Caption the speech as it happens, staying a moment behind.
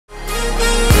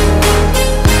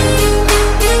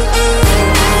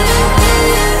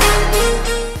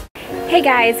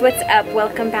Hey guys, what's up?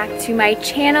 Welcome back to my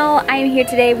channel. I am here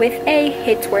today with a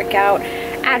HIIT workout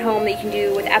at home that you can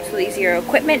do with absolutely zero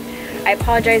equipment. I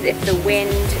apologize if the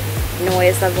wind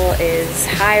noise level is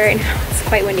high right now. It's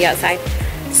quite windy outside.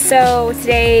 So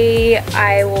today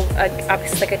I will,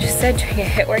 obviously like I just said, doing a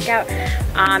HIIT workout,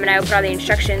 and I will put all the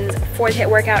instructions for the HIIT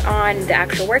workout on the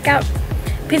actual workout.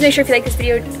 Please make sure if you like this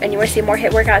video and you want to see more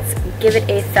HIIT workouts, give it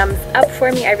a thumbs up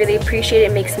for me. I really appreciate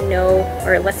it. It makes me know,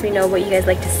 or it lets me know what you guys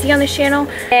like to see on this channel.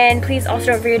 And please also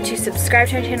don't forget to subscribe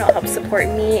to my channel. It helps support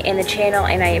me and the channel,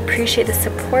 and I appreciate the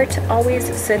support always,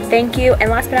 so thank you. And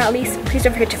last but not least, please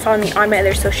don't forget to follow me on my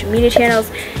other social media channels,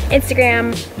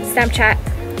 Instagram, Snapchat,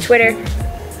 Twitter,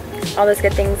 all those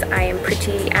good things. I am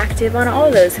pretty active on all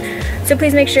of those. So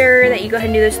please make sure that you go ahead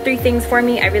and do those 3 things for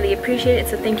me. I really appreciate it,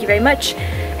 so thank you very much.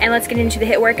 And let's get into the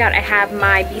HIIT workout. I have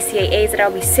my BCAAs that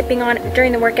I'll be sipping on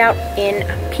during the workout in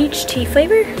peach tea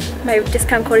flavor. My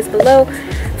discount code is below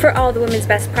for all the women's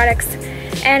best products.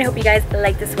 And I hope you guys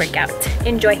like this workout.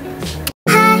 Enjoy.